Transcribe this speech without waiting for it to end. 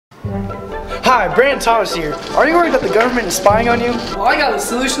Hi, Brandon Thomas here. Are you worried that the government is spying on you? Well, I got a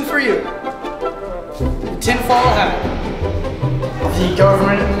solution for you. The tinfoil hat. The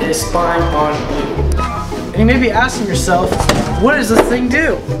government is spying on you. And you may be asking yourself, what does this thing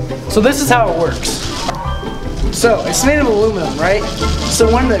do? So this is how it works. So it's made of aluminum, right? So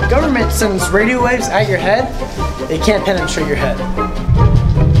when the government sends radio waves at your head, it can't penetrate your head.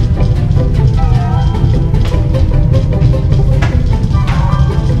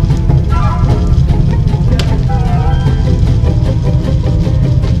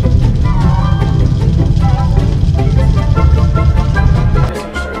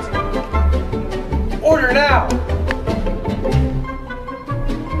 Order now!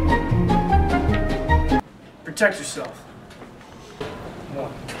 Protect yourself.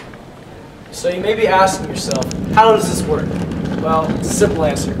 1. So you may be asking yourself, how does this work? Well, it's a simple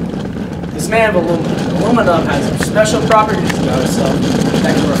answer. It's made of aluminum. Aluminum has special properties about itself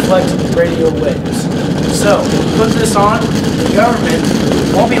that can reflect radio waves. So, when you put this on, the government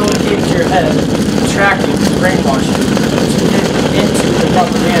won't be able to get into your head, track you, brainwash you, to get into the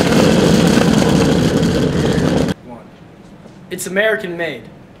propaganda. 1. It's American made.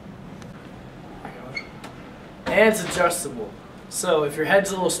 And it's adjustable. So if your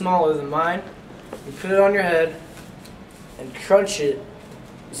head's a little smaller than mine, you put it on your head and crunch it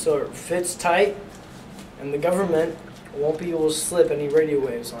so it fits tight, and the government won't be able to slip any radio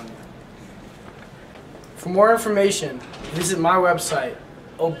waves on you. For more information, visit my website,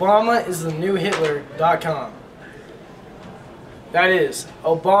 ObamaIsTheNewHitler.com. That is,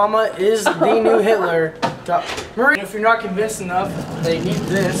 ObamaIsTheNewHitler.com. If you're not convinced enough that you need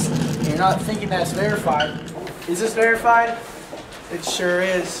this, and you're not thinking that it's verified, is this verified? It sure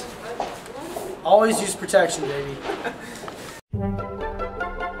is. Always use protection, baby.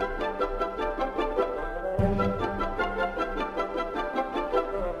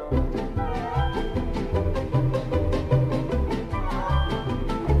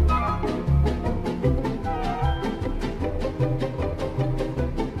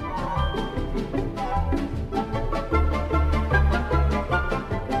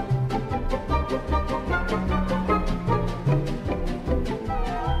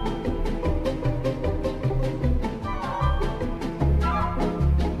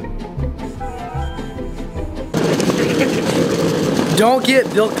 Don't get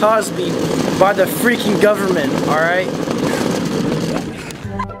Bill Cosby by the freaking government, alright?